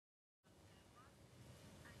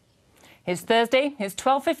It's Thursday, it's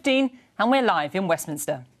 12:15 and we're live in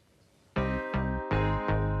Westminster.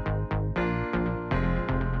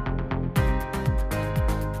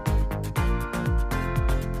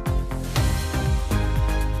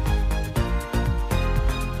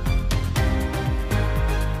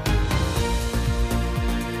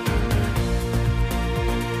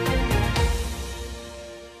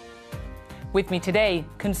 With me today,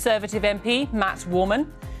 Conservative MP Matt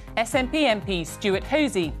Warman, SNP MP Stuart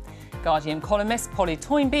Hosey, Guardian columnist Polly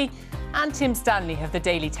Toynbee and Tim Stanley of the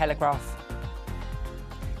Daily Telegraph.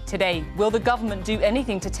 Today, will the government do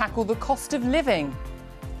anything to tackle the cost of living?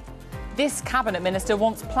 This Cabinet Minister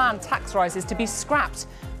wants planned tax rises to be scrapped.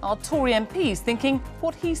 Are Tory MPs thinking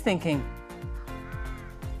what he's thinking?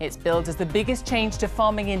 It's billed as the biggest change to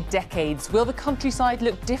farming in decades. Will the countryside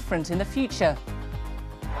look different in the future?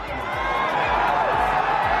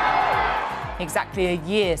 Exactly a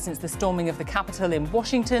year since the storming of the Capitol in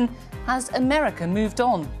Washington, has America moved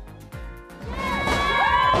on?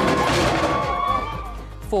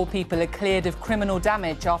 4 people are cleared of criminal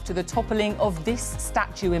damage after the toppling of this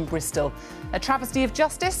statue in Bristol. A travesty of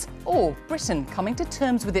justice, or Britain coming to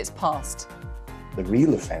terms with its past? The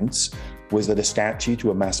real offence was that a statue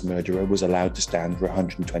to a mass murderer was allowed to stand for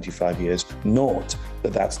 125 years, not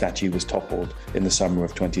that that statue was toppled in the summer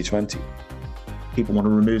of 2020. People want to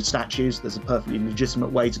remove statues. There's a perfectly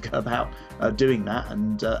legitimate way to go about doing that,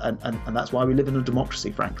 and that's why we live in a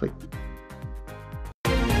democracy, frankly.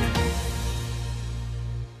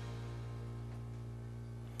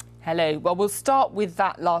 Hello. Well, we'll start with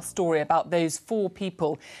that last story about those 4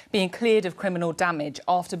 people being cleared of criminal damage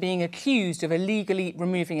after being accused of illegally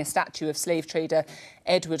removing a statue of slave trader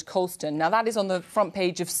Edward Colston. Now, that is on the front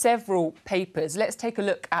page of several papers. Let's take a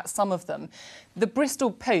look at some of them. The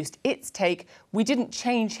Bristol Post, its take, we didn't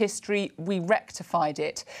change history, we rectified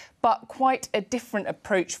it. But quite a different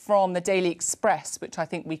approach from the Daily Express, which I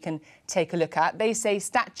think we can take a look at. They say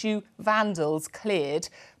statue vandals cleared,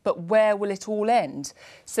 but where will it all end?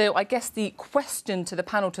 So I guess the question to the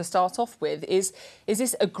panel to start off with is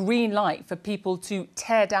this a green light for people to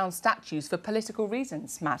tear down statues for political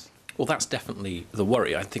reasons, Matt? Well, that's definitely the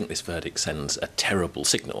worry. I think this verdict sends a terrible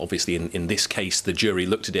signal. Obviously, in this case, the jury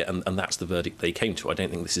looked at it and that's the verdict they came to. I don't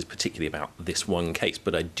think this is particularly about this one case,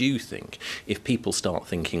 but I do think if people start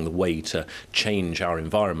thinking the way to change our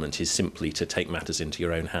environment is simply to take matters into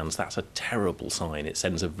your own hands, that's a terrible sign. It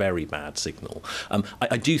sends a very bad signal.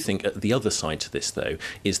 I do think the other side to this, though,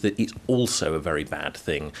 is that it's also a very bad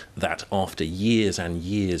thing that after years and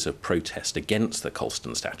years of protest against the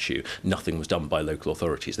Colston statue, nothing was done by local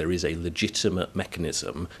authorities. There is a legitimate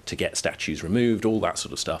mechanism to get statues removed, all that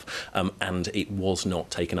sort of stuff, and it was not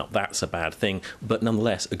taken up. That's a bad thing, but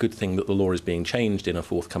nonetheless a good thing that the law is being changed in a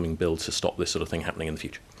forthcoming bill to stop this sort of thing happening in the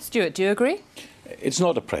future. Stuart, do you agree? It's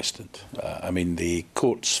not a precedent. I mean, the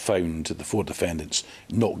courts found the 4 defendants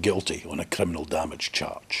not guilty on a criminal damage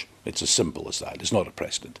charge. It's as simple as that. It's not a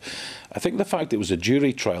precedent. I think the fact it was a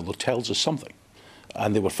jury trial, though, tells us something,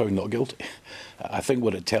 and they were found not guilty. I think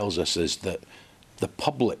what it tells us is that the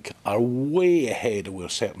public are way ahead of where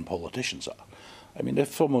certain politicians are. I mean,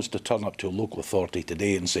 if someone was to turn up to a local authority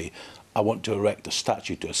today and say, I want to erect a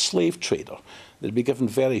statue to a slave trader, they'd be given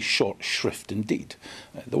very short shrift indeed.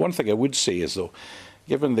 The one thing I would say is, though,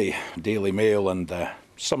 given the Daily Mail and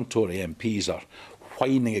some Tory MPs are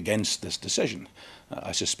whining against this decision,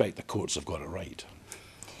 I suspect the courts have got it right.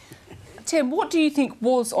 Tim, what do you think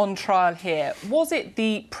was on trial here? Was it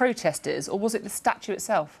the protesters or was it the statue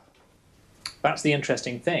itself? That's the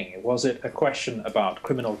interesting thing. Was it a question about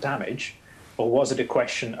criminal damage, or was it a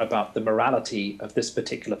question about the morality of this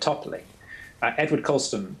particular toppling? Edward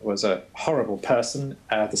Colston was a horrible person.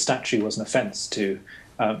 The statue was an offence to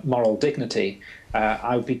moral dignity.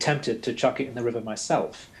 I would be tempted to chuck it in the river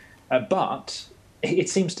myself. But it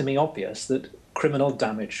seems to me obvious that criminal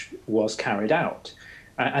damage was carried out.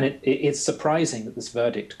 And it's surprising that this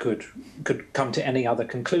verdict could come to any other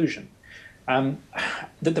conclusion.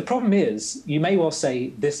 The problem is, you may well say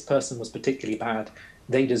this person was particularly bad,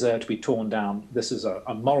 they deserve to be torn down. This is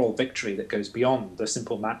a moral victory that goes beyond the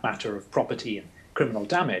simple matter of property and criminal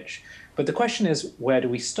damage. But the question is, where do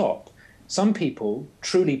we stop? Some people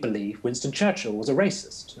truly believe Winston Churchill was a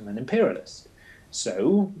racist and an imperialist.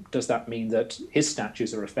 So does that mean that his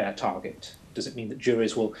statues are a fair target? Does it mean that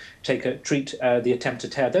juries will treat the attempt to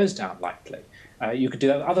tear those down lightly? You could do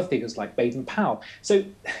that with other figures like Baden-Powell. So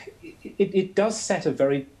it does set a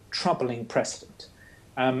very troubling precedent.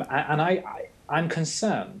 And I'm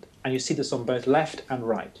concerned, and you see this on both left and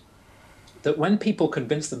right, that when people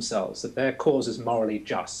convince themselves that their cause is morally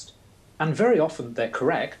just, and very often they're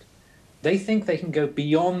correct, They think they can go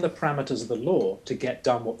beyond the parameters of the law to get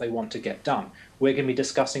done what they want to get done. We're going to be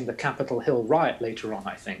discussing the Capitol Hill riot later on,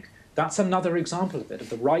 I think. That's another example of it, of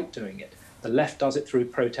the right doing it. The left does it through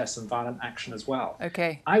protests and violent action as well.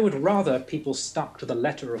 Okay. I would rather people stuck to the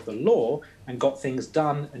letter of the law and got things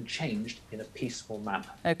done and changed in a peaceful manner.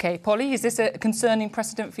 Okay, Polly, is this a concerning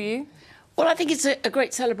precedent for you? Well, I think it's a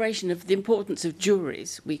great celebration of the importance of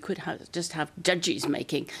juries. We could just have judges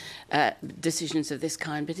making decisions of this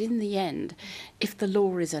kind, but in the end, if the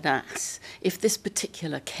law is an ass, if this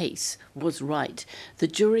particular case was right, the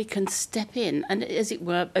jury can step in and, as it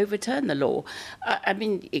were, overturn the law. I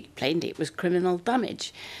mean, plainly, it was criminal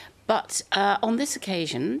damage. But on this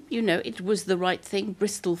occasion, you know, it was the right thing.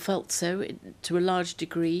 Bristol felt so to a large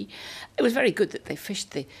degree. It was very good that they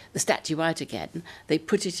fished the statue out again. They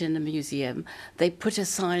put it in a museum. They put a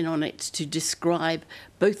sign on it to describe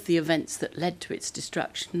both the events that led to its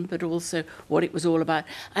destruction, but also what it was all about.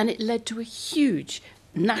 And it led to a huge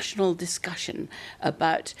national discussion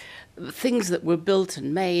about things that were built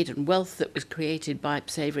and made and wealth that was created by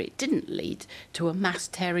slavery. It didn't lead to a mass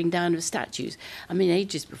tearing down of statues. I mean,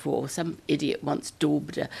 ages before, some idiot once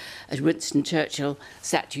daubed a Winston Churchill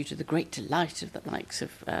statue to the great delight of the likes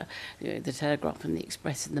of the Telegraph and the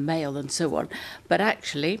Express and the Mail and so on. But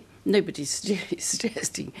actually, nobody's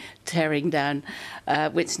suggesting tearing down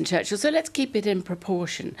Winston Churchill. So let's keep it in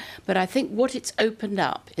proportion. But I think what it's opened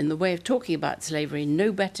up in the way of talking about slavery,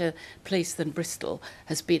 no better place than Bristol,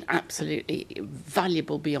 has been absolutely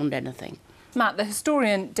valuable beyond anything. Matt, the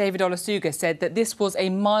historian David Olusoga said that this was a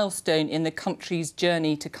milestone in the country's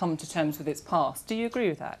journey to come to terms with its past. Do you agree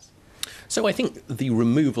with that? So I think the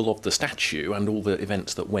removal of the statue and all the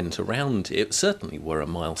events that went around it certainly were a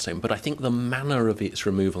milestone, but I think the manner of its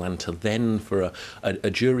removal and to then for a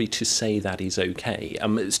jury to say that is okay.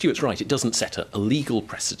 Stuart's right, it doesn't set a legal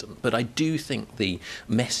precedent, but I do think the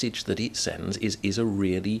message that it sends is a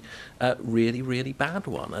really bad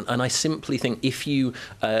one. And I simply think if you,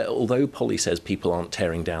 although Polly says people aren't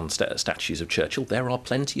tearing down statues of Churchill, there are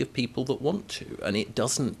plenty of people that want to, and it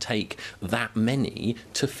doesn't take that many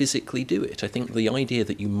to physically do it. I think the idea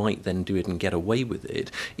that you might then do it and get away with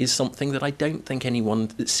it is something that I don't think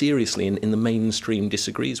anyone seriously in the mainstream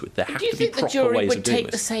disagrees with. There have to be proper ways of doing this. Do you think the jury would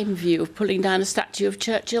take the same view of pulling down a statue of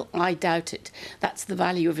Churchill? I doubt it. That's the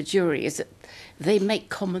value of a jury, is that they make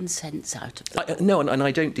common sense out of it. No, and I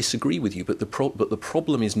don't disagree with you, but the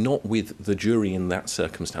problem is not with the jury in that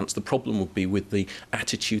circumstance. The problem would be with the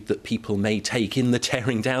attitude that people may take in the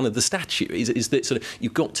tearing down of the statue. Is that sort of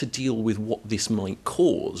you've got to deal with what this might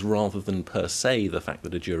cause rather than per se the fact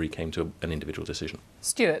that a jury came to an individual decision.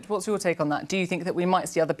 Stuart, what's your take on that? Do you think that we might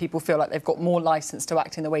see other people feel like they've got more licence to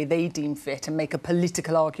act in the way they deem fit and make a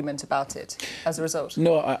political argument about it as a result?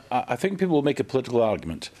 No, I think people will make a political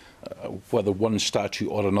argument whether one statue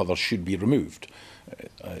or another should be removed.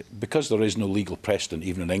 Because there is no legal precedent,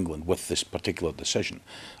 even in England, with this particular decision,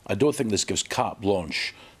 I don't think this gives carte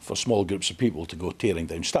blanche for small groups of people to go tearing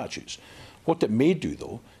down statues. What it may do,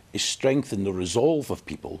 though, is strengthen the resolve of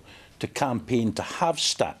people to campaign to have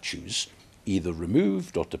statues either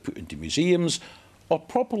removed or to put into museums or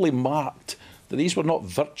properly marked that these were not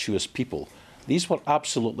virtuous people. These were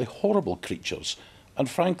absolutely horrible creatures. And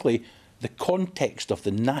frankly, the context of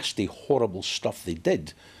the nasty, horrible stuff they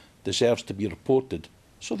did deserves to be reported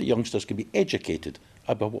so that youngsters can be educated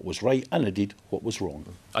about what was right and indeed what was wrong.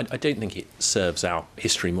 I don't think it serves our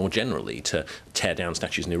history more generally to tear down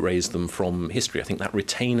statues and erase them from history. I think that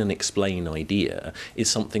retain and explain idea is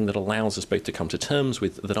something that allows us both to come to terms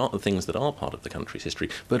with that are the things that are part of the country's history,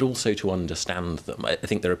 but also to understand them. I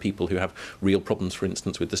think there are people who have real problems, for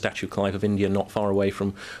instance, with the statue of Clive of India not far away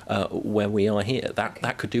from where we are here.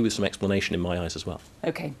 That could do with some explanation in my eyes as well.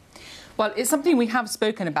 OK. Well, it's something we have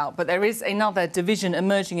spoken about, but there is another division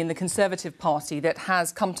emerging in the Conservative Party that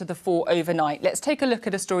has come to the fore overnight. Let's take a look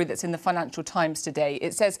at a story that's in the Financial Times today.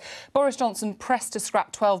 It says Boris Johnson pressed to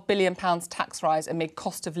scrap £12 billion tax rise amid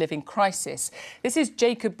cost of living crisis. This is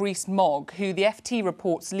Jacob Rees-Mogg, who the FT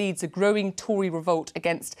reports leads a growing Tory revolt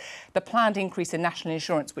against the planned increase in national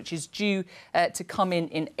insurance, which is due to come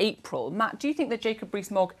in April. Matt, do you think that Jacob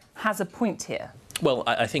Rees-Mogg has a point here? Well,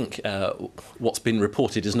 I think what's been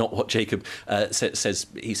reported is not what Jacob says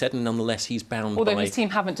he said, and nonetheless he's bound Although by... his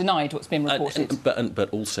team haven't denied what's been reported. But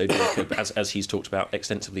also Jacob, as he's talked about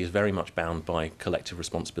extensively, is very much bound by collective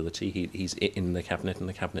responsibility. He's in the Cabinet, and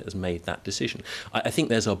the Cabinet has made that decision. I think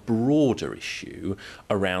there's a broader issue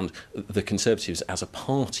around the Conservatives as a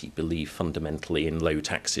party believe fundamentally in low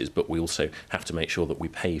taxes, but we also have to make sure that we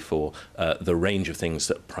pay for the range of things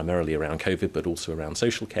that primarily around COVID, but also around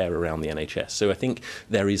social care, around the NHS. So I think think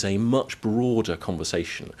there is a much broader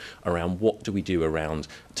conversation around what do we do around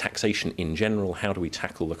taxation in general, how do we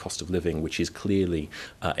tackle the cost of living, which is clearly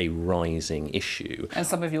a rising issue. And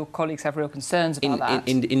some of your colleagues have real concerns about that.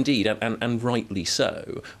 Indeed, and rightly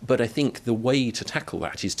so. But I think the way to tackle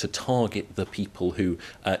that is to target the people who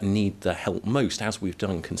need the help most, as we've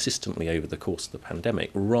done consistently over the course of the pandemic,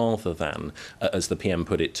 rather than, as the PM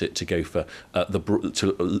put it, to go for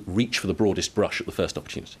to reach for the broadest brush at the first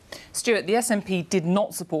opportunity. Stuart, the SNP did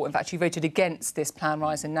not support, in fact, you voted against this plan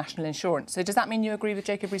rise in national insurance. So does that mean you agree with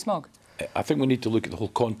Jacob Rees-Mogg? I think we need to look at the whole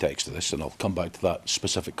context of this, and I'll come back to that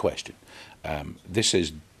specific question. This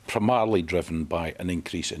is primarily driven by an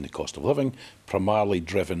increase in the cost of living, primarily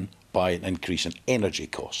driven by an increase in energy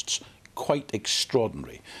costs. Quite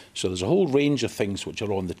extraordinary. So there's a whole range of things which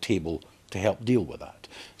are on the table to help deal with that.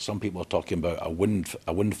 Some people are talking about a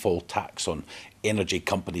windfall tax on energy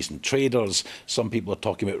companies and traders. Some people are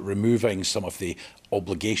talking about removing some of the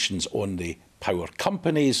obligations on the power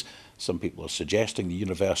companies. Some people are suggesting the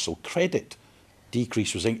universal credit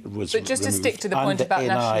decrease was But just to stick to the point about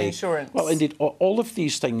national insurance. Well, indeed, all of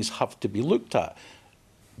these things have to be looked at.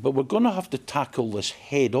 But we're going to have to tackle this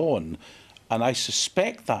head on. And I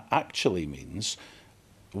suspect that actually means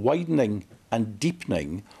widening and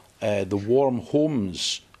deepening the warm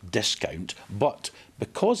homes discount. But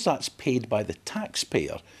because that's paid by the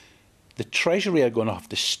taxpayer, the Treasury are going to have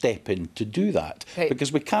to step in to do that. Okay.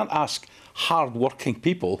 Because we can't ask hard-working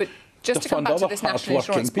people just to come back to this national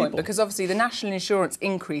insurance point, people. Because obviously the national insurance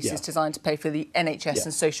increase is designed to pay for the NHS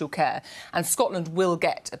and social care, and Scotland will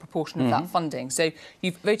get a proportion of that funding. So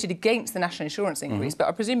you've voted against the national insurance increase, but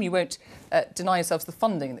I presume you won't deny yourselves the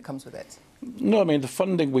funding that comes with it. No, I mean, the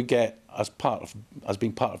funding we get as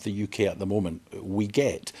being part of the UK at the moment, we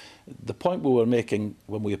get. The point we were making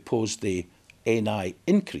when we opposed the NI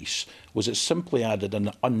increase was it simply added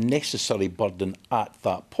an unnecessary burden at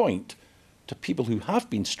that point to people who have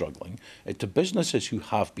been struggling, to businesses who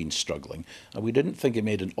have been struggling, and we didn't think it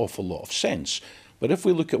made an awful lot of sense. But if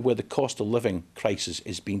we look at where the cost of living crisis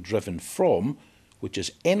is being driven from, which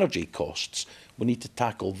is energy costs, we need to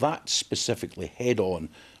tackle that specifically head on.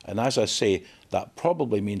 And as I say, that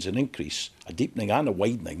probably means an increase, a deepening and a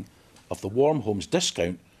widening of the warm homes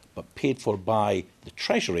discount, but paid for by the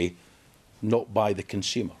Treasury, not by the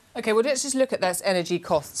consumer. OK, well, let's just look at those energy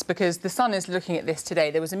costs, because The Sun is looking at this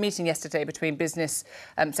today. There was a meeting yesterday between Business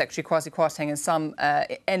Secretary Kwasi Kwarteng and some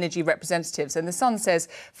energy representatives. And The Sun says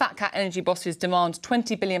Fat Cat energy bosses demand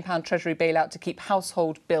 £20 billion Treasury bailout to keep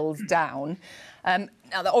household bills down. Now,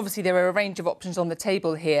 obviously, there are a range of options on the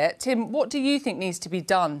table here. Tim, what do you think needs to be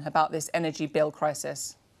done about this energy bill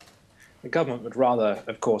crisis? The government would rather,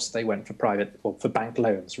 of course, they went for private or for bank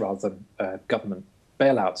loans rather than government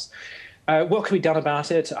bailouts. What can be done about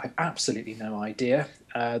it? I have absolutely no idea.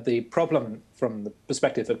 The problem from the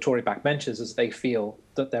perspective of Tory backbenchers is they feel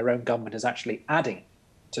that their own government is actually adding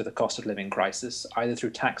to the cost of living crisis, either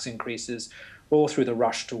through tax increases or through the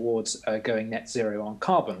rush towards going net zero on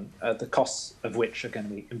carbon, the costs of which are going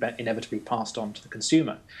to be inevitably passed on to the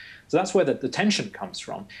consumer. So that's where the tension comes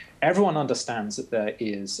from. Everyone understands that there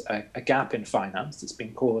is a gap in finance that's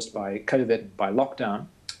been caused by COVID and by lockdown.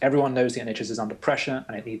 Everyone knows the NHS is under pressure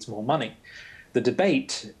and it needs more money. The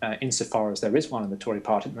debate, insofar as there is one in the Tory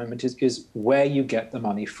party at the moment, is where you get the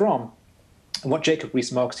money from. And what Jacob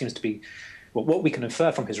Rees-Mogg seems to be, well, what we can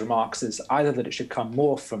infer from his remarks is either that it should come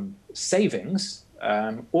more from savings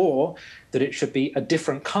or that it should be a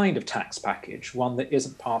different kind of tax package, one that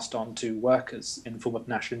isn't passed on to workers in the form of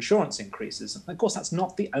national insurance increases. And of course, that's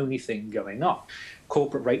not the only thing going up.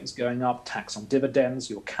 Corporate rates going up, tax on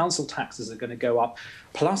dividends, your council taxes are going to go up,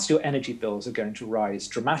 plus your energy bills are going to rise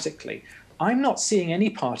dramatically. I'm not seeing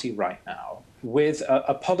any party right now with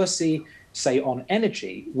a policy, say, on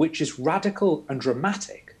energy, which is radical and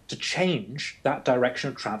dramatic to change that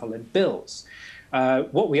direction of travel in bills.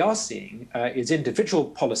 What we are seeing is individual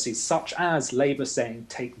policies such as Labour saying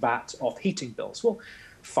take VAT off heating bills. Well,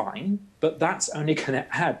 fine, but that's only going to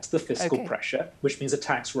add to the fiscal pressure, which means a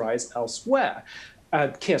tax rise elsewhere.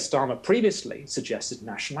 Keir Starmer previously suggested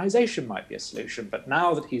nationalisation might be a solution, but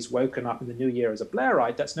now that he's woken up in the new year as a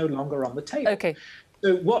Blairite, that's no longer on the table.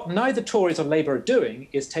 So what neither Tories or Labour are doing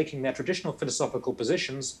is taking their traditional philosophical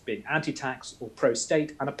positions, being anti-tax or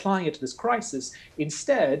pro-state, and applying it to this crisis.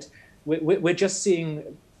 Instead, we're just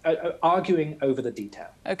seeing arguing over the detail.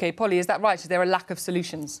 OK, Polly, is that right? Is there a lack of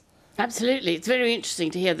solutions? Absolutely, it's very interesting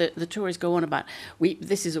to hear the Tories go on about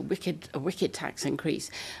this is a wicked tax increase,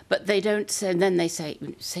 but they don't say. And then they say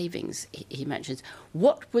savings. He mentions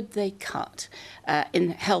what would they cut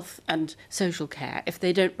in health and social care if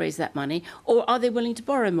they don't raise that money, or are they willing to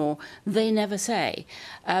borrow more? They never say.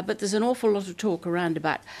 But there's an awful lot of talk around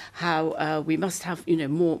about how we must have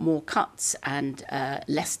more cuts and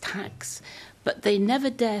less tax. But they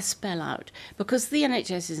never dare spell out, because the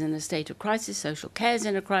NHS is in a state of crisis, social care is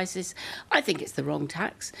in a crisis. I think it's the wrong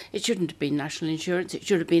tax. It shouldn't have been national insurance. It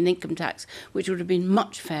should have been income tax, which would have been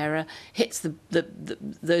much fairer, hits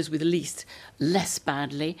those with the least less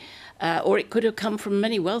badly. Or it could have come from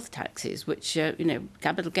many wealth taxes, which,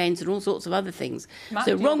 capital gains and all sorts of other things. Matt,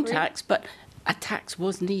 so wrong tax, but a tax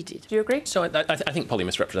was needed. Do you agree? So I think Polly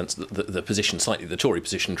misrepresents the position slightly. The Tory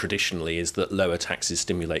position traditionally is that lower taxes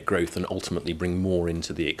stimulate growth and ultimately bring more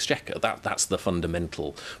into the exchequer. That's the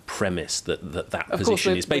fundamental premise that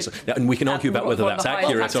position is based on. And we can argue about whether that's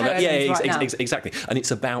accurate or not. Yeah, exactly. And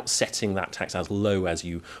it's about setting that tax as low as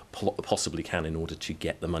you possibly can in order to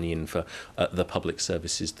get the money in for the public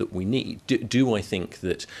services that we need. Do I think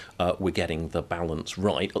that we're getting the balance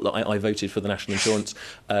right? I voted for the national insurance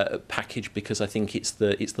package because I think it's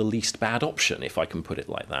the least bad option, if I can put it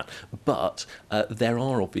like that. But there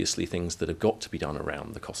are obviously things that have got to be done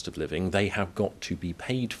around the cost of living. They have got to be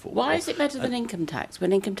paid for. Why is it better than income tax,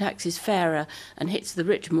 when income tax is fairer and hits the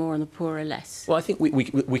rich more and the poorer less? Well, I think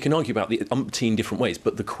we can argue about the umpteen different ways,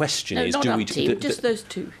 but the question is, not do we just those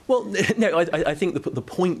two? Well, no, I think the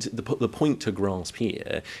point to grasp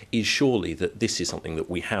here is surely that this is something that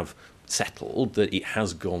we have settled, that it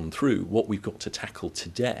has gone through. What we've got to tackle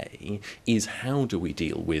today is how do we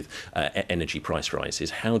deal with energy price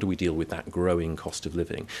rises? How do we deal with that growing cost of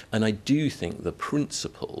living? And I do think the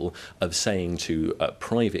principle of saying to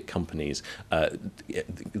private companies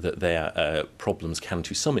that their problems can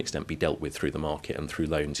to some extent be dealt with through the market and through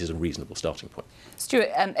loans is a reasonable starting point. Stuart,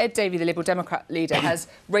 Ed Davey, the Liberal Democrat leader, has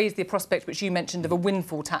raised the prospect, which you mentioned, of a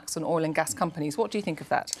windfall tax on oil and gas companies. What do you think of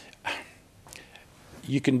that?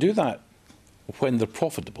 You can do that when they're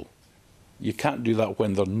profitable. You can't do that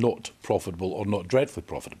when they're not profitable or not dreadfully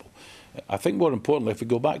profitable. I think more importantly, if we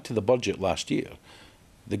go back to the budget last year,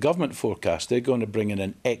 the government forecast they're going to bring in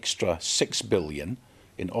an extra $6 billion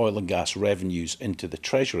in oil and gas revenues into the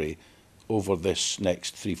Treasury over this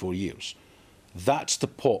next 3-4 years. That's the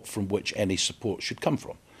pot from which any support should come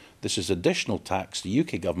from. This is additional tax the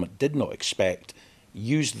UK government did not expect.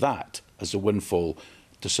 Use that as a windfall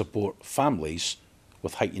to support families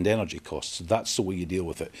with heightened energy costs. That's the way you deal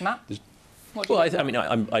with it. Matt? Well, I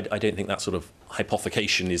don't think that sort of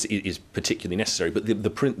hypothecation is particularly necessary, but the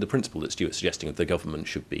principle that Stuart's suggesting of the government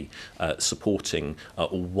should be supporting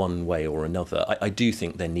one way or another, I do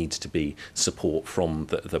think there needs to be support from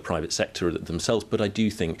the private sector themselves, but I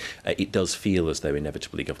do think it does feel as though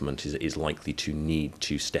inevitably government is likely to need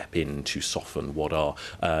to step in to soften what are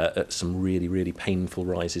some really, really painful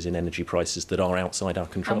rises in energy prices that are outside our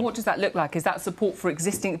control. And what does that look like? Is that support for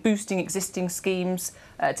boosting existing schemes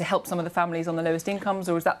to help some of the families on the lowest incomes,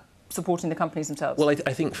 or is that supporting the companies themselves? Well,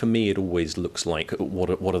 I think for me it always looks like what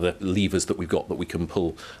are the levers that we've got that we can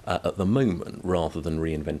pull at the moment rather than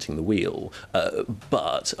reinventing the wheel.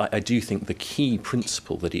 But I do think the key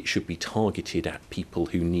principle that it should be targeted at people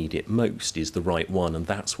who need it most is the right one, and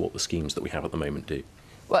that's what the schemes that we have at the moment do.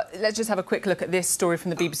 Well, let's just have a quick look at this story from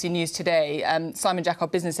the BBC News today. Simon Jack, our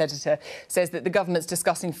business editor, says that the government's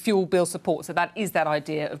discussing fuel bill support. So that is that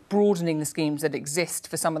idea of broadening the schemes that exist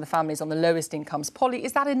for some of the families on the lowest incomes. Polly,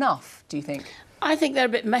 is that enough, do you think? I think they're a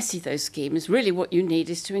bit messy, those schemes. Really what you need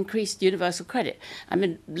is to increase universal credit. I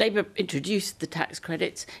mean, Labour introduced the tax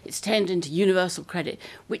credits. It's turned into universal credit,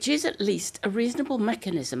 which is at least a reasonable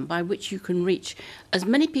mechanism by which you can reach as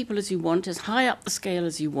many people as you want, as high up the scale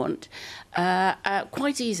as you want,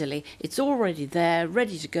 quite easily. It's already there,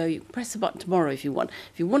 ready to go. You can press the button tomorrow if you want.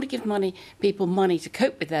 If you want to give people money to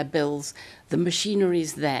cope with their bills, the machinery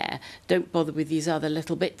is there. Don't bother with these other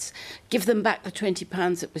little bits. Give them back the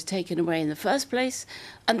 £20 that was taken away in the first place,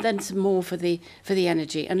 and then some more for the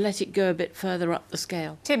energy, and let it go a bit further up the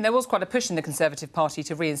scale. Tim, there was quite a push in the Conservative Party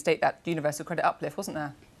to reinstate that universal credit uplift, wasn't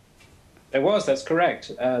there? There was, that's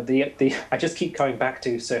correct. I just keep coming back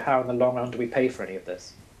to, so how in the long run do we pay for any of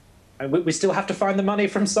this? And we still have to find the money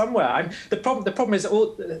from somewhere. The problem is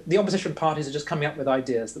all the opposition parties are just coming up with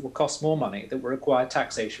ideas that will cost more money, that will require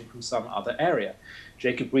taxation from some other area.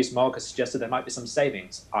 Jacob Rees-Mogg has suggested there might be some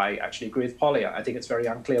savings. I actually agree with Polly. I think it's very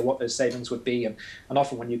unclear what those savings would be, and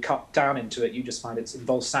often when you cut down into it, you just find it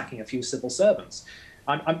involves sacking a few civil servants.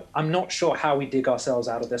 I'm not sure how we dig ourselves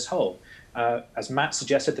out of this hole. As Matt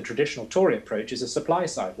suggested, the traditional Tory approach is a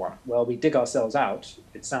supply-side one. Well, we dig ourselves out.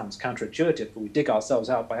 It sounds counterintuitive, but we dig ourselves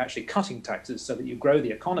out by actually cutting taxes so that you grow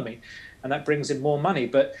the economy, and that brings in more money.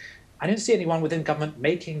 But I don't see anyone within government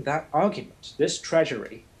making that argument. This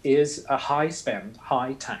Treasury is a high-spend,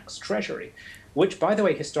 high-tax Treasury, which, by the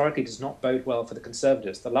way, historically does not bode well for the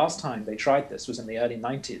Conservatives. The last time they tried this was in the early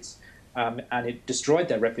 90s, and it destroyed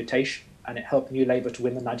their reputation, and it helped New Labour to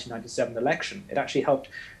win the 1997 election. It actually helped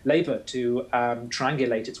Labour to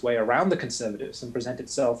triangulate its way around the Conservatives and present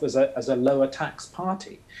itself as a lower tax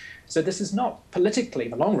party. So this is not politically,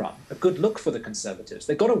 in the long run, a good look for the Conservatives.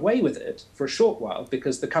 They got away with it for a short while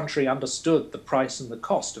because the country understood the price and the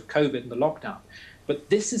cost of COVID and the lockdown. But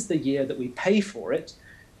this is the year that we pay for it,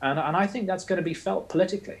 and I think that's going to be felt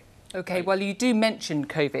politically. OK, well, you do mention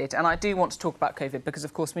COVID, and I do want to talk about COVID because,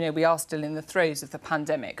 of course, we know we are still in the throes of the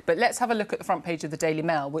pandemic. But let's have a look at the front page of the Daily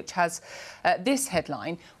Mail, which has this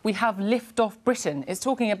headline: "We have lift off Britain." It's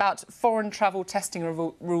talking about foreign travel testing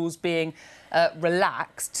rules being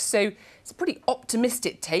relaxed. So it's a pretty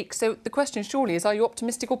optimistic take. So the question surely is, are you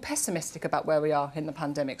optimistic or pessimistic about where we are in the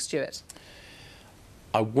pandemic, Stuart?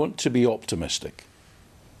 I want to be optimistic,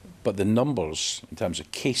 but the numbers in terms of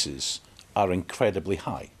cases are incredibly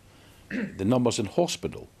high. The numbers in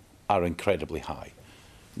hospital are incredibly high.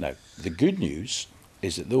 Now, the good news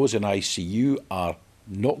is that those in ICU are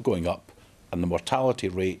not going up, and the mortality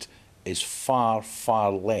rate is far,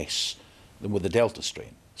 far less than with the Delta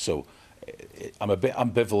strain. So I'm a bit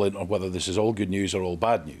ambivalent on whether this is all good news or all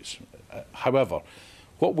bad news. However,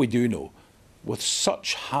 what we do know, with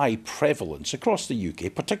such high prevalence across the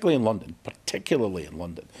UK, particularly in London,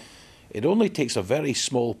 it only takes a very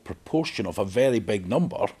small proportion of a very big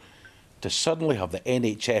number to suddenly have the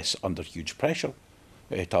NHS under huge pressure,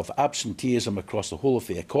 to have absenteeism across the whole of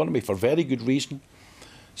the economy for very good reason.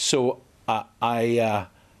 So I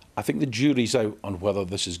think the jury's out on whether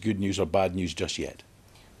this is good news or bad news just yet.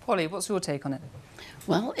 Polly, what's your take on it?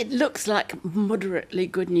 Well, it looks like moderately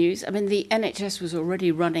good news. I mean, the NHS was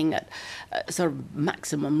already running at a sort of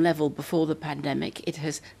maximum level before the pandemic. It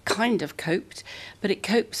has kind of coped, but it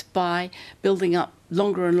copes by building up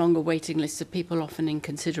longer and longer waiting lists of people often in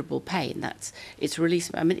considerable pain. That's its release.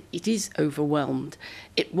 I mean, it is overwhelmed.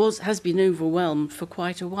 Has been overwhelmed for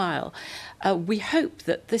quite a while. We hope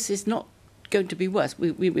that this is not going to be worse.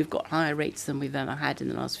 We've got higher rates than we've ever had in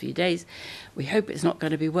the last few days. We hope it's not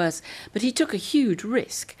going to be worse. But he took a huge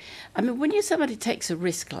risk. I mean, when somebody takes a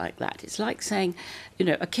risk like that, it's like saying,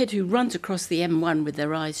 a kid who runs across the M1 with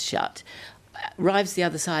their eyes shut, arrives the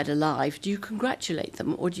other side alive. Do you congratulate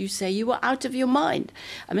them, or do you say you were out of your mind?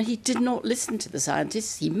 I mean, he did not listen to the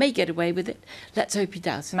scientists. He may get away with it. Let's hope he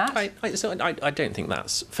does. Matt? I don't think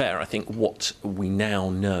that's fair. I think what we now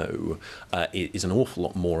know is an awful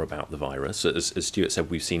lot more about the virus. As Stuart said,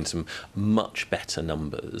 we've seen some much better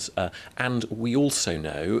numbers. And we also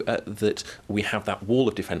know that we have that wall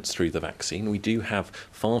of defence through the vaccine. We do have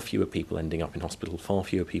far fewer people ending up in hospital, far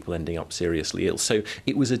fewer people ending up seriously ill. So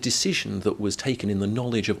it was a decision that was taken in the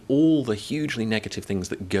knowledge of all the hugely negative things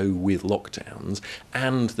that go with lockdowns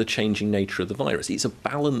and the changing nature of the virus. It's a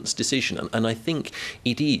balanced decision, and I think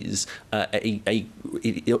it is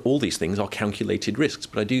all these things are calculated risks,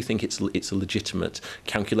 but I do think it's a legitimate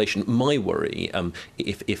calculation. My worry,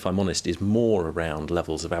 if I'm honest, is more around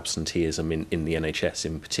levels of absenteeism in the NHS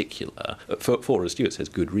in particular, for, as Stuart says,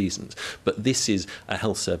 good reasons. But this is a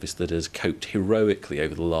health service that has coped heroically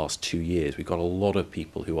over the last 2 years. We've got a lot of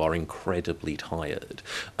people who are incredibly tired,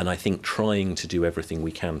 and I think trying to do everything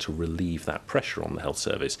we can to relieve that pressure on the health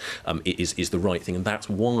service is the right thing, and that's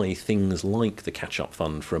why things like the catch-up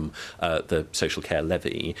fund from the social care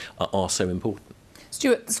levy are so important.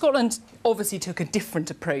 Stuart, Scotland obviously took a different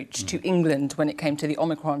approach to England when it came to the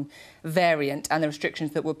Omicron variant and the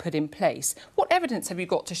restrictions that were put in place. What evidence have you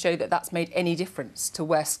got to show that that's made any difference to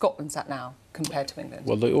where Scotland's at now compared to England?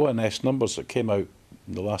 Well, the ONS numbers that came out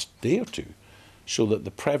in the last day or two show that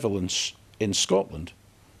the prevalence in Scotland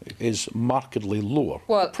is markedly lower.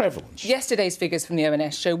 Well, prevalence. Yesterday's figures from the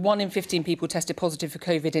ONS show 1 in 15 people tested positive for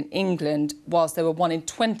COVID in England, whilst there were 1 in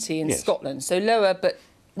 20 in Scotland. So lower, but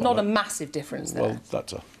not a massive difference there. Well,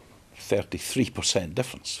 that's a 33%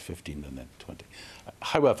 difference, 15 and then 20.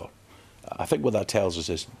 However, I think what that tells us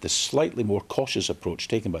is the slightly more cautious approach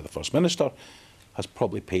taken by the First Minister has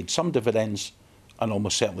probably paid some dividends and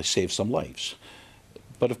almost certainly saved some lives.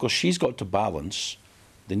 But of course, she's got to balance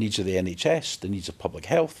the needs of the NHS, the needs of public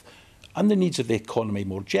health, and the needs of the economy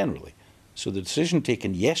more generally. So the decision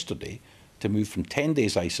taken yesterday to move from 10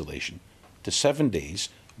 days isolation to 7 days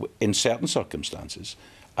in certain circumstances,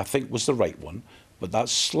 I think was the right one. But that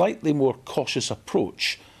slightly more cautious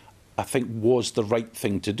approach I think was the right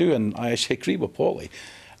thing to do. And I actually agree with Polly.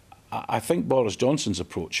 I think Boris Johnson's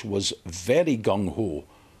approach was very gung-ho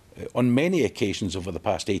on many occasions over the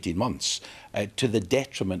past 18 months to the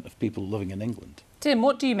detriment of people living in England. Tim,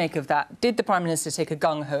 what do you make of that? Did the Prime Minister take a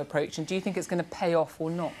gung-ho approach, and do you think it's going to pay off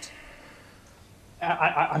or not?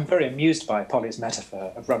 I'm very amused by Polly's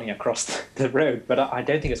metaphor of running across the road, but I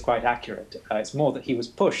don't think it's quite accurate. It's more that he was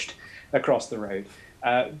pushed across the road.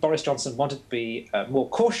 Boris Johnson wanted to be more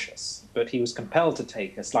cautious, but he was compelled to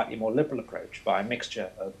take a slightly more liberal approach by a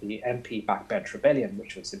mixture of the MP backbench rebellion,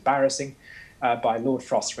 which was embarrassing, by Lord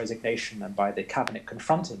Frost's resignation and by the cabinet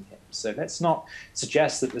confronting him. So let's not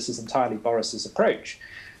suggest that this is entirely Boris's approach.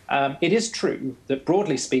 It is true that,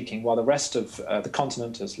 broadly speaking, while the rest of the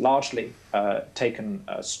continent has largely taken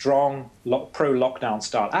strong pro-lockdown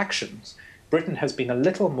style actions, Britain has been a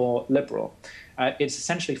little more liberal. It's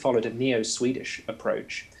essentially followed a neo-Swedish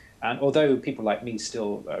approach. And although people like me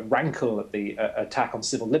still rankle at the attack on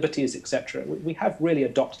civil liberties, etc., we have really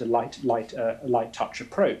adopted a light touch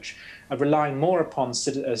approach, relying more upon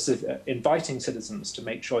inviting citizens to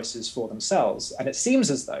make choices for themselves. And it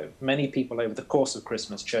seems as though many people over the course of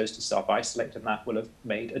Christmas chose to self-isolate, and that will have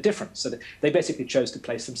made a difference. So they basically chose to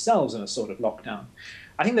place themselves in a sort of lockdown.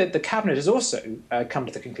 I think that the Cabinet has also come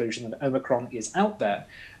to the conclusion that Omicron is out there,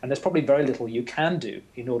 and there's probably very little you can do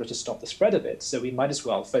in order to stop the spread of it. So we might as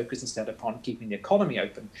well focus instead upon keeping the economy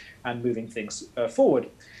open and moving things forward.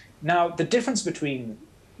 Now, the difference between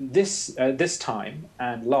this time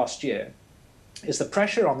and last year is the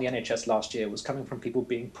pressure on the NHS last year was coming from people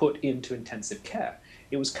being put into intensive care.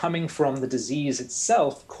 It was coming from the disease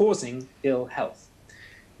itself causing ill health.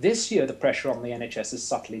 This year, the pressure on the NHS is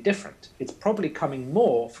subtly different. It's probably coming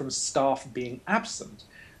more from staff being absent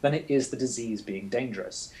than it is the disease being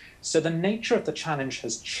dangerous. So the nature of the challenge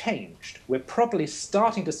has changed. We're probably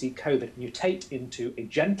starting to see COVID mutate into a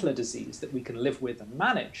gentler disease that we can live with and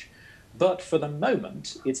manage. But for the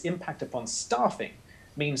moment, its impact upon staffing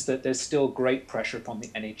means that there's still great pressure upon the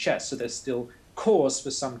NHS. So there's still cause for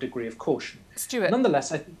some degree of caution. Stuart.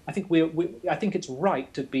 Nonetheless, I think it's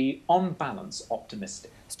right to be, on balance,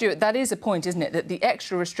 optimistic. Stuart, that is a point, isn't it, that the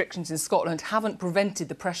extra restrictions in Scotland haven't prevented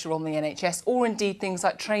the pressure on the NHS, or indeed things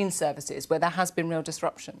like train services, where there has been real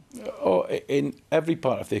disruption? Oh, in every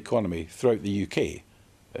part of the economy throughout the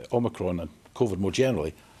UK, Omicron and COVID more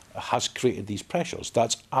generally has created these pressures.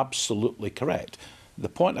 That's absolutely correct. The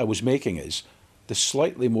point I was making is the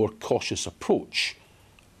slightly more cautious approach,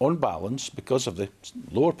 on balance, because of the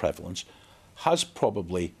lower prevalence, has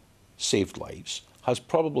probably saved lives, has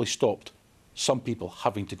probably stopped some people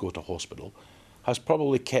having to go to hospital, has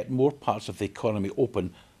probably kept more parts of the economy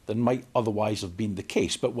open than might otherwise have been the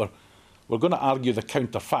case. But we're going to argue the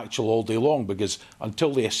counterfactual all day long, because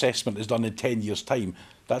until the assessment is done in 10 years' time,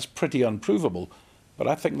 that's pretty unprovable. But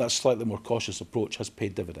I think that slightly more cautious approach has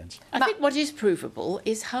paid dividends. I think what is provable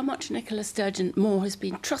is how much Nicola Sturgeon Moore has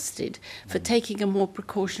been trusted for taking a more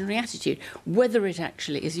precautionary attitude. Whether it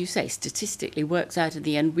actually, as you say, statistically works out in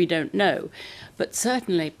the end, we don't know. But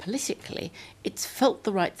certainly politically, it's felt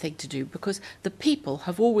the right thing to do, because the people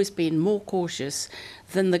have always been more cautious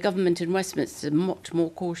than the government in Westminster, much more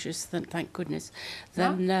cautious than, thank goodness,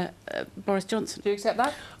 than Boris Johnson. Do you accept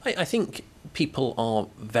that? I think people are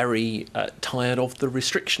very tired of the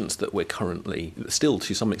restrictions that we're currently still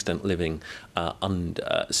to some extent living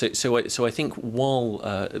under. So I think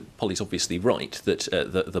while Polly's obviously right that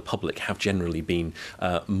the public have generally been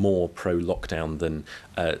more pro-lockdown than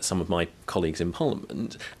some of my colleagues in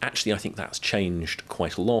Parliament, actually I think that's changed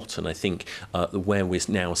quite a lot, and I think where we're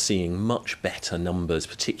now seeing much better numbers,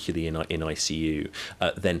 particularly in ICU,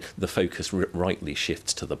 then the focus rightly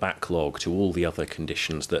shifts to the backlog, to all the other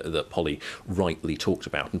conditions that Polly rightly talked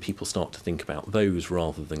about, and people start to think about those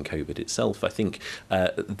rather than COVID itself. I think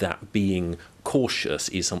that being cautious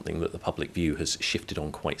is something that the public view has shifted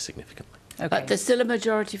on quite significantly. Okay. But there's still a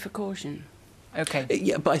majority for caution. OK.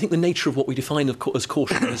 Yeah, but I think the nature of what we define as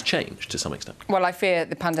caution has changed to some extent. Well, I fear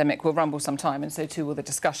the pandemic will rumble some time, and so too will the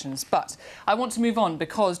discussions. But I want to move on,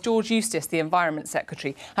 because George Eustice, the Environment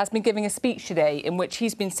Secretary, has been giving a speech today in which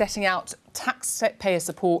he's been setting out taxpayer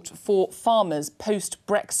support for farmers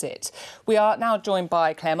post-Brexit. We are now joined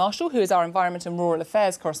by Claire Marshall, who is our Environment and Rural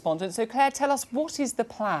Affairs correspondent. So, Claire, tell us, what is the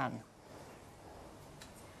plan?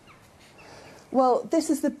 Well, this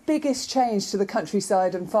is the biggest change to the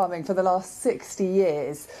countryside and farming for the last 60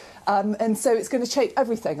 years. And so it's going to change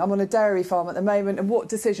everything. I'm on a dairy farm at the moment, and what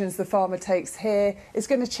decisions the farmer takes here is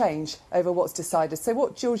going to change over what's decided. So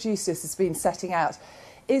what George Eustice has been setting out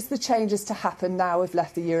is the changes to happen now we've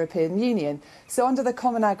left the European Union. So under the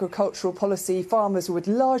Common Agricultural Policy, farmers would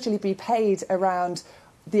largely be paid around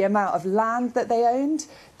the amount of land that they owned.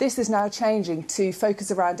 This is now changing to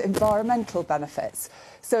focus around environmental benefits.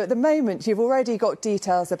 So at the moment, you've already got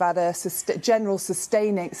details about a general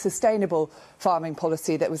sustainable farming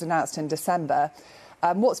policy that was announced in December.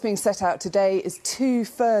 What's being set out today is 2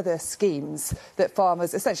 further schemes that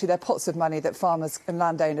farmers, essentially they're pots of money that farmers and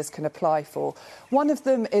landowners can apply for. One of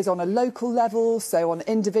them is on a local level, so on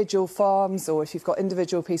individual farms, or if you've got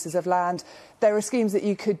individual pieces of land. There are schemes that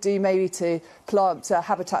you could do maybe to plant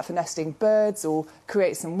habitat for nesting birds or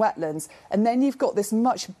create some wetlands. And then you've got this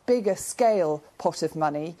much bigger scale pot of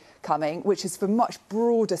money coming, which is for much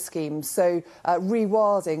broader schemes, so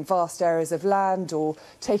rewilding vast areas of land or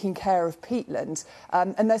taking care of peatland.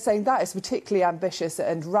 And they're saying that is particularly ambitious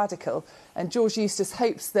and radical. And George Eustace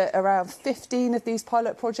hopes that around 15 of these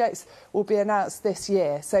pilot projects will be announced this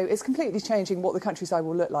year. So it's completely changing what the countryside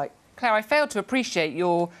will look like. Claire, I failed to appreciate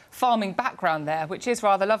your farming background there, which is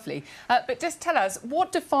rather lovely. But just tell us,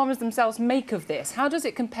 what do farmers themselves make of this? How does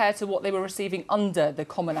it compare to what they were receiving under the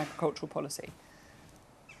Common Agricultural Policy?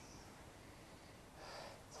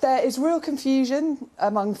 There is real confusion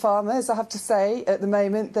among farmers, I have to say, at the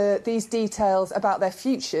moment. These details about their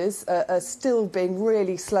futures are still being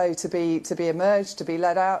really slow to be emerged, to be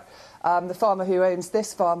let out. The farmer who owns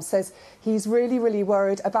this farm says he's really, really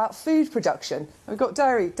worried about food production. We've got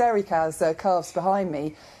dairy cows, calves behind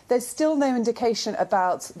me. There's still no indication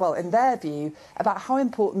about, well, in their view, about how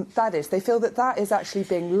important that is. They feel that that is actually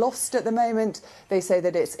being lost at the moment. They say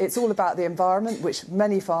that it's all about the environment, which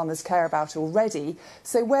many farmers care about already.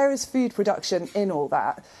 So where is food production in all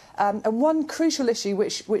that? And one crucial issue,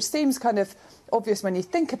 which seems kind of obvious when you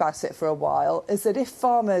think about it for a while, is that if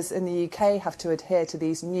farmers in the UK have to adhere to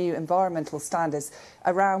these new environmental standards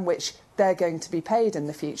around which they're going to be paid in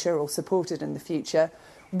the future or supported in the future,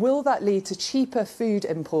 will that lead to cheaper food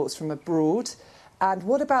imports from abroad? And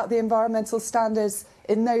what about the environmental standards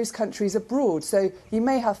in those countries abroad? So you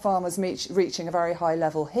may have farmers reaching a very high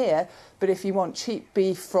level here, but if you want cheap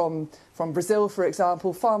beef from Brazil, for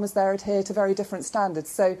example, farmers there adhere to very different standards.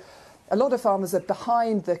 So a lot of farmers are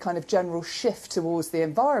behind the kind of general shift towards the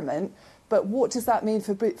environment, but what does that mean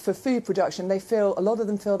for food production? A lot of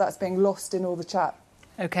them feel that's being lost in all the chat.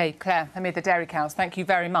 OK, Claire, amid the dairy cows, thank you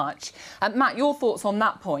very much. Matt, your thoughts on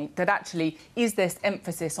that point, that actually is this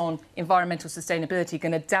emphasis on environmental sustainability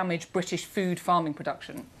going to damage British food farming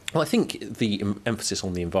production? Well, I think the emphasis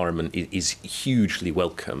on the environment is hugely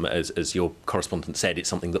welcome. As your correspondent said, it's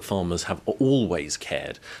something that farmers have always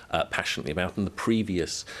cared passionately about, and the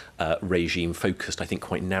previous regime focused, I think,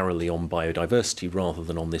 quite narrowly on biodiversity rather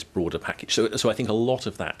than on this broader package. So I think a lot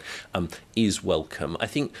of that is welcome. I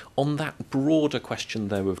think on that broader question,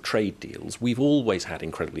 though, of trade deals, we've always had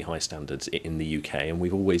incredibly high standards in the UK, and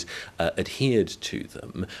we've always adhered to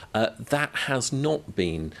them. That has not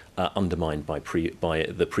been undermined by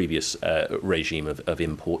the previous regime of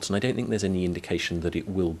imports, and I don't think there's any indication that it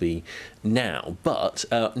will be now. But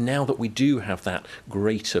now that we do have that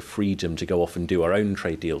greater freedom to go off and do our own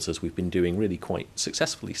trade deals, as we've been doing really quite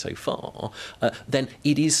successfully so far, then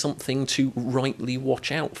it is something to rightly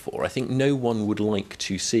watch out for. I think no one would like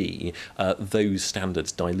to see those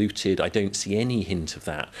standards diluted. I don't see any hint of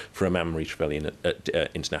that from Anne-Marie Trevelyan at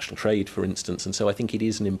international trade, for instance, and so I think it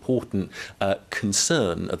is an important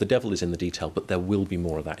concern. The devil is in the detail, but there will be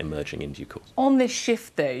more of that emerging in due course. On this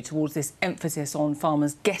shift, though, towards this emphasis on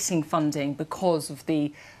farmers getting funding because of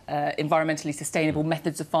the environmentally sustainable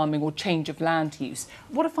methods of farming or change of land use,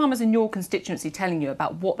 what are farmers in your constituency telling you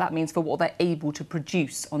about what that means for what they're able to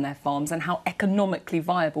produce on their farms and how economically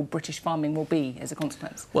viable British farming will be as a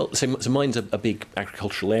consequence? Well, so mine's a big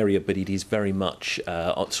agricultural area, but it is very much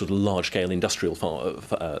sort of large-scale industrial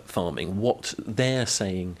farming. What they're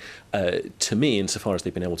saying to me, insofar as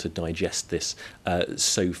they've been able to digest this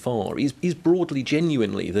so far, is broadly,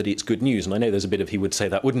 genuinely, that it's good news. And I know there's a bit of he would say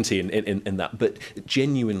that, wouldn't he, in that, but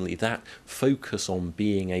genuinely that focus on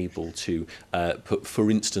being able to put, for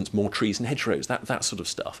instance, more trees and hedgerows, that sort of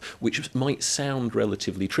stuff, which might sound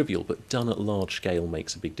relatively trivial, but done at large scale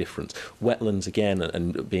makes a big difference. Wetlands, again,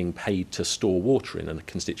 and being paid to store water in a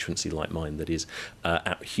constituency like mine that is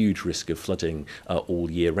at huge risk of flooding all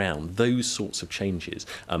year round, those sorts of changes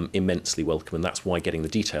immensely welcome, and that's why getting the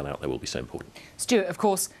detail out there will be so important. Stuart, of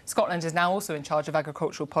course, Scotland is now also in charge of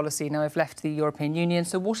agricultural policy. Now we've left the European Union,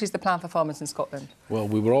 so what is the plan for farmers in Scotland? Well,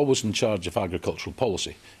 we were always in charge of agricultural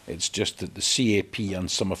policy. It's just that the CAP and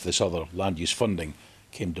some of this other land use funding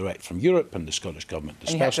came direct from Europe, and the Scottish Government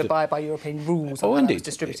dispersed it. And you have to abide by European rules. Oh, indeed,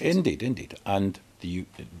 distributed. Indeed. And the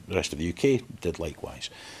rest of the UK did likewise.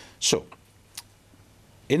 So,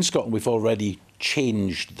 in Scotland, we've already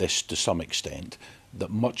changed this to some extent, that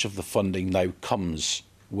much of the funding now comes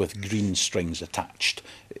with green strings attached.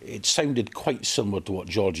 It sounded quite similar to what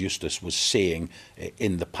George Eustace was saying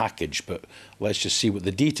in the package, but let's just see what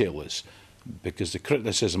the detail is, because the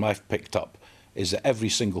criticism I've picked up is that every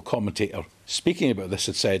single commentator speaking about this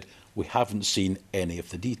had said, we haven't seen any of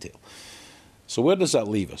the detail. So where does that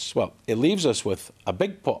leave us? Well, it leaves us with a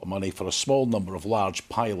big pot of money for a small number of large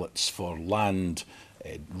pilots for land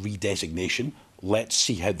redesignation. Let's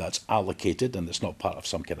see how that's allocated, and it's not part of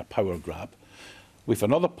some kind of power grab. We've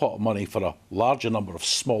another pot of money for a larger number of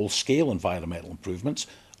small-scale environmental improvements.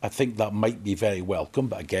 I think that might be very welcome,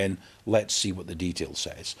 but again, let's see what the detail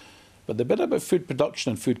says. But the bit about food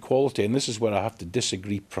production and food quality, and this is where I have to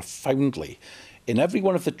disagree profoundly, in every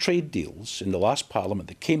one of the trade deals in the last Parliament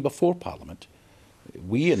that came before Parliament,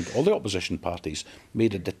 we and all the opposition parties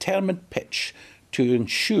made a determined pitch to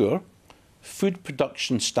ensure food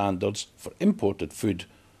production standards for imported food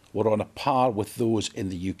were on a par with those in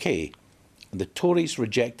the UK. And the Tories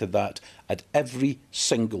rejected that at every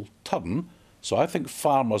single turn. So I think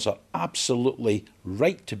farmers are absolutely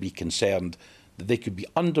right to be concerned that they could be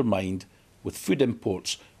undermined with food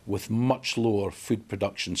imports with much lower food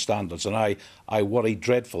production standards, and I worry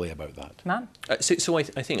dreadfully about that. Man? So I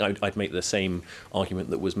think I'd make the same argument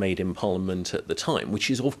that was made in Parliament at the time, which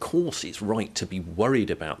is, of course, it's right to be worried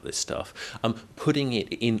about this stuff. Putting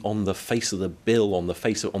it in on the face of the bill, on the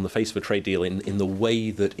face of a trade deal, in the way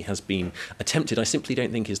that it has been attempted, I simply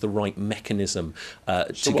don't think is the right mechanism to go about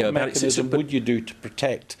it. So what mechanism would you do to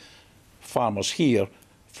protect farmers here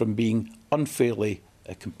from being unfairly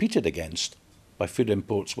competed against by food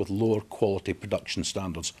imports with lower quality production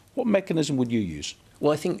standards? What mechanism would you use?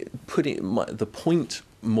 Well, I think the point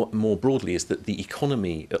more broadly is that the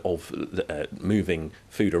economy of moving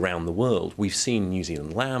food around the world, we've seen New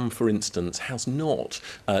Zealand lamb, for instance, has not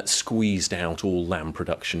squeezed out all lamb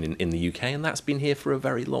production in the UK, and that's been here for a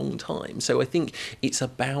very long time. So I think it's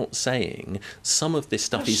about saying some of this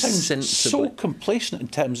stuff is sensible. So complacent in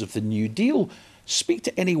terms of the New Deal. Speak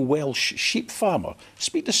to any Welsh sheep farmer.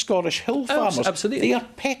 Speak to Scottish hill farmers. Absolutely. They are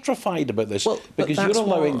petrified about this because you're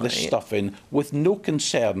allowing this stuff in with no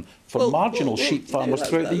concern for marginal sheep farmers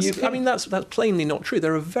throughout the UK. I mean, that's plainly not true.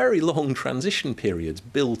 There are very long transition periods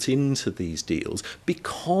built into these deals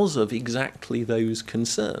because of exactly those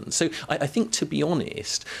concerns. So I think, to be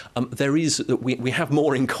honest, we have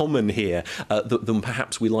more in common here than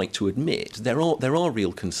perhaps we like to admit. There are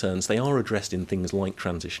real concerns. They are addressed in things like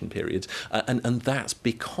transition periods, and that's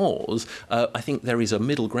because I think there is a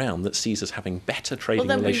middle ground that sees us having better trading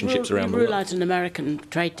relationships around the world. Rule out an American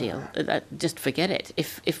trade deal. Just forget it.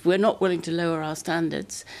 If we're not willing to lower our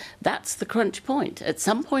standards, that's the crunch point. At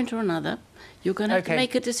some point or another, you're going to have to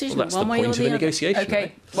make a decision. Well, that's one way or the other. That's the point of a negotiation. Okay.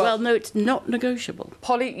 Right? Well, no, it's not negotiable.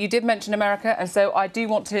 Polly, you did mention America, and so I do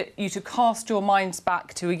want you to cast your minds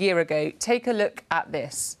back to a year ago. Take a look at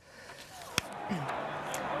this.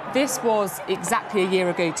 This was exactly a year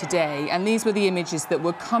ago today, and these were the images that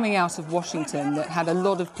were coming out of Washington that had a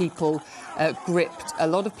lot of people gripped, a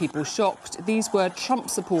lot of people shocked. These were Trump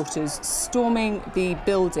supporters storming the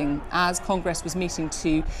building as Congress was meeting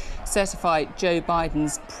to certify Joe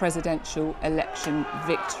Biden's presidential election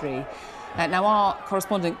victory. Now, our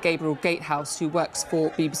correspondent Gabriel Gatehouse, who works for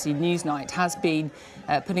BBC Newsnight, has been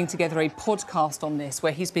putting together a podcast on this,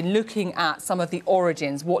 where he's been looking at some of the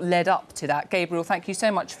origins, what led up to that. Gabriel, thank you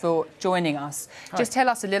so much for joining us. Hi. Just tell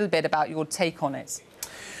us a little bit about your take on it.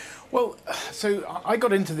 Well, so I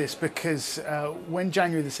got into this because when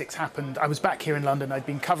January the 6th happened, I was back here in London. I'd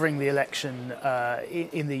been covering the election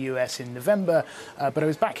in the US in November, but I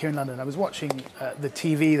was back here in London. I was watching the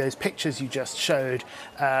TV, those pictures you just showed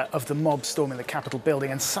of the mob storming the Capitol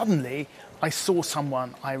building, and suddenly I saw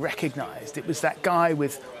someone I recognised. It was that guy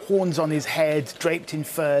with horns on his head, draped in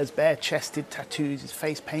furs, bare-chested tattoos, his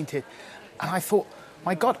face painted. And I thought,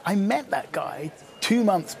 my God, I met that guy 2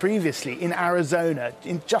 months previously in Arizona,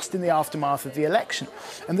 just in the aftermath of the election.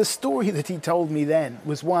 And the story that he told me then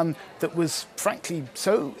was one that was, frankly,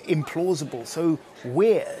 so implausible, so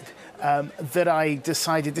weird, that I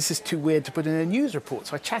decided this is too weird to put in a news report.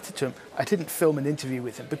 So I chatted to him. I didn't film an interview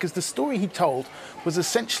with him because the story he told was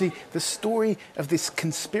essentially the story of this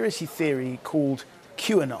conspiracy theory called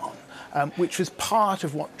QAnon, which was part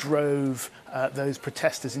of what drove those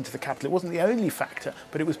protesters into the Capitol. It wasn't the only factor,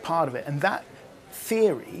 but it was part of it. And that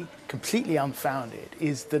theory, completely unfounded,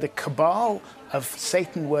 is that a cabal of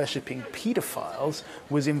Satan-worshipping paedophiles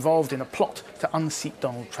was involved in a plot to unseat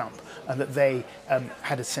Donald Trump, and that they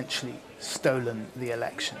had essentially stolen the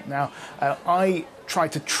election. Now, I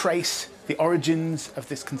tried to trace the origins of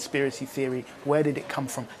this conspiracy theory. Where did it come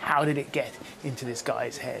from? How did it get into this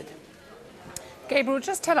guy's head? Gabriel,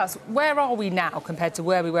 just tell us, where are we now compared to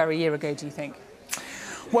where we were a year ago, do you think?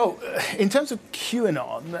 Well, in terms of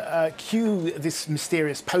QAnon, Q, this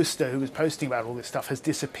mysterious poster who was posting about all this stuff, has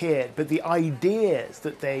disappeared, but the ideas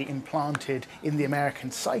that they implanted in the American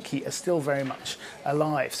psyche are still very much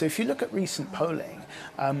alive. So if you look at recent polling,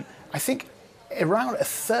 I think around a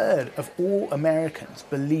third of all Americans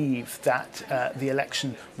believe that the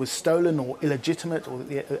election was stolen or illegitimate, or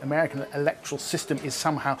that the American electoral system is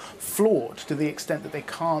somehow flawed to the extent that they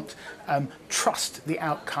can't trust the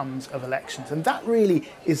outcomes of elections. And that really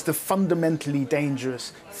is the fundamentally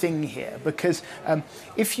dangerous thing here, because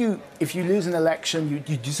if you lose an election,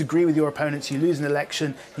 you disagree with your opponents, you lose an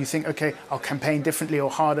election, you think, okay, I'll campaign differently or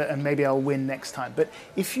harder and maybe I'll win next time. But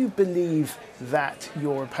if you believe that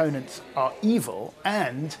your opponents are evil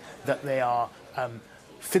and that they are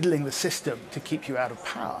fiddling the system to keep you out of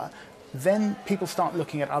power, then people start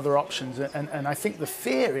looking at other options. And I think the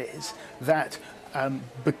fear is that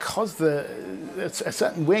because a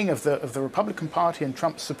certain wing of the Republican Party and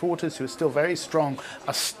Trump's supporters, who are still very strong,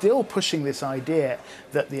 are still pushing this idea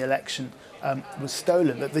that the election was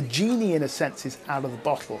stolen, that the genie, in a sense, is out of the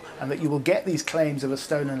bottle, and that you will get these claims of a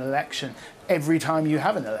stolen election every time you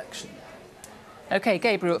have an election. OK,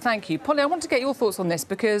 Gabriel, thank you. Polly, I want to get your thoughts on this,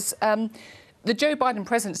 because the Joe Biden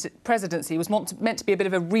presidency was meant to be a bit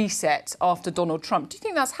of a reset after Donald Trump. Do you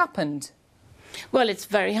think that's happened? Well, it's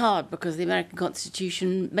very hard, because the American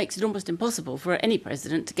Constitution makes it almost impossible for any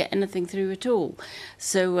president to get anything through at all.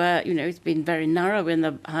 So, you know, it's been very narrow in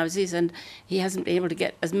the houses, and he hasn't been able to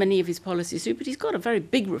get as many of his policies through, but he's got a very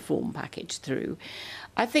big reform package through.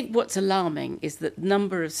 I think what's alarming is that the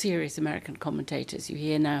number of serious American commentators you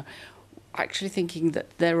hear now actually thinking that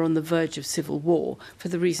they're on the verge of civil war for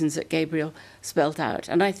the reasons that Gabriel spelt out.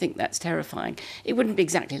 And I think that's terrifying. It wouldn't be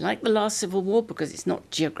exactly like the last civil war, because it's not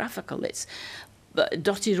geographical, it's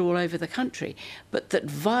dotted all over the country. But that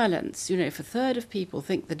violence, you know, if a third of people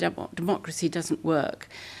think the democracy doesn't work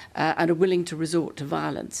and are willing to resort to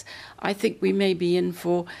violence, I think we may be in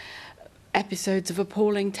for episodes of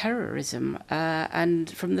appalling terrorism and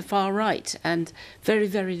from the far right, and very,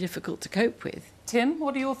 very difficult to cope with. Tim,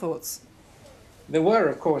 what are your thoughts? There were,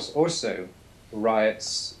 of course, also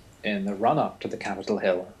riots in the run-up to the Capitol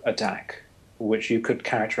Hill attack, which you could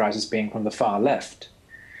characterize as being from the far left.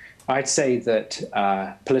 I'd say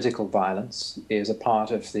that political violence is a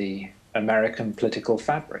part of the American political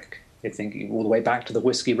fabric. You think all the way back to the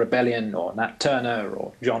Whiskey Rebellion, or Nat Turner,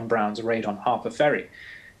 or John Brown's raid on Harper Ferry.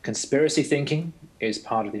 Conspiracy thinking is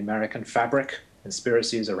part of the American fabric.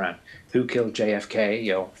 Conspiracies around who killed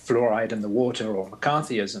JFK, or fluoride in the water, or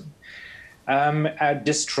McCarthyism.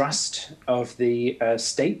 Distrust of the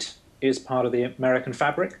state is part of the American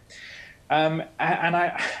fabric. And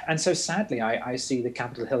so sadly, I see the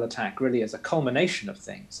Capitol Hill attack really as a culmination of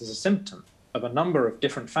things, as a symptom of a number of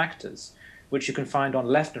different factors, which you can find on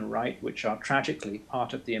left and right, which are tragically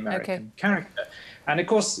part of the American character. And of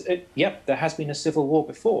course, yep, there has been a civil war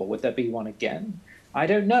before. Would there be one again? I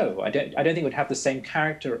don't know. I don't think it would have the same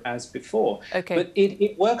character as before. Okay. But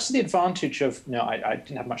it works to the advantage of, no, I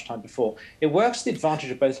didn't have much time before. It works to the advantage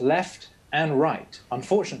of both left and right,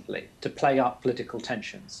 unfortunately, to play up political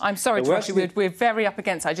tensions. I'm sorry, we're very up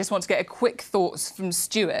against it. I just want to get a quick thoughts from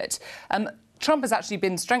Stuart. Trump has actually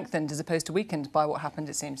been strengthened as opposed to weakened by what happened,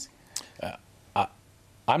 it seems.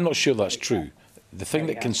 I'm not sure that's true. The thing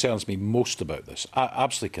that concerns me most about this,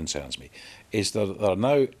 absolutely concerns me, is that there are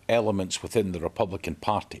now elements within the Republican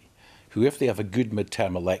Party who, if they have a good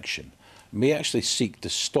midterm election, may actually seek to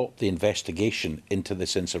stop the investigation into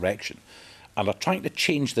this insurrection, and are trying to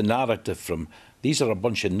change the narrative from these are a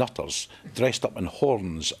bunch of nutters dressed up in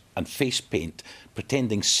horns and face paint,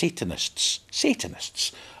 pretending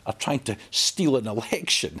Satanists are trying to steal an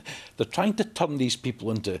election. They're trying to turn these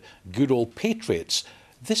people into good old patriots.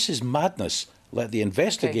 This is madness. Let the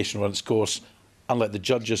investigation run its course, and let the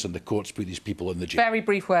judges and the courts put these people in the jail. Very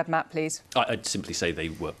brief word, Matt, please. I'd simply say they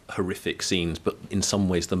were horrific scenes, but in some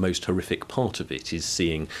ways the most horrific part of it is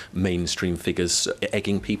seeing mainstream figures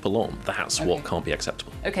egging people on. That's what can't be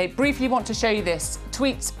acceptable. OK, briefly want to show you this.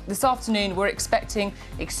 Tweet this afternoon, we're expecting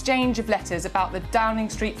exchange of letters about the Downing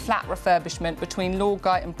Street flat refurbishment between Lord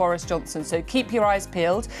Guy and Boris Johnson, so keep your eyes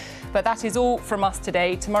peeled. But that is all from us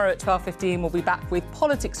today. Tomorrow at 12:15 we'll be back with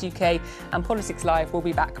Politics UK, and Politics Live will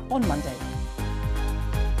be back on Monday.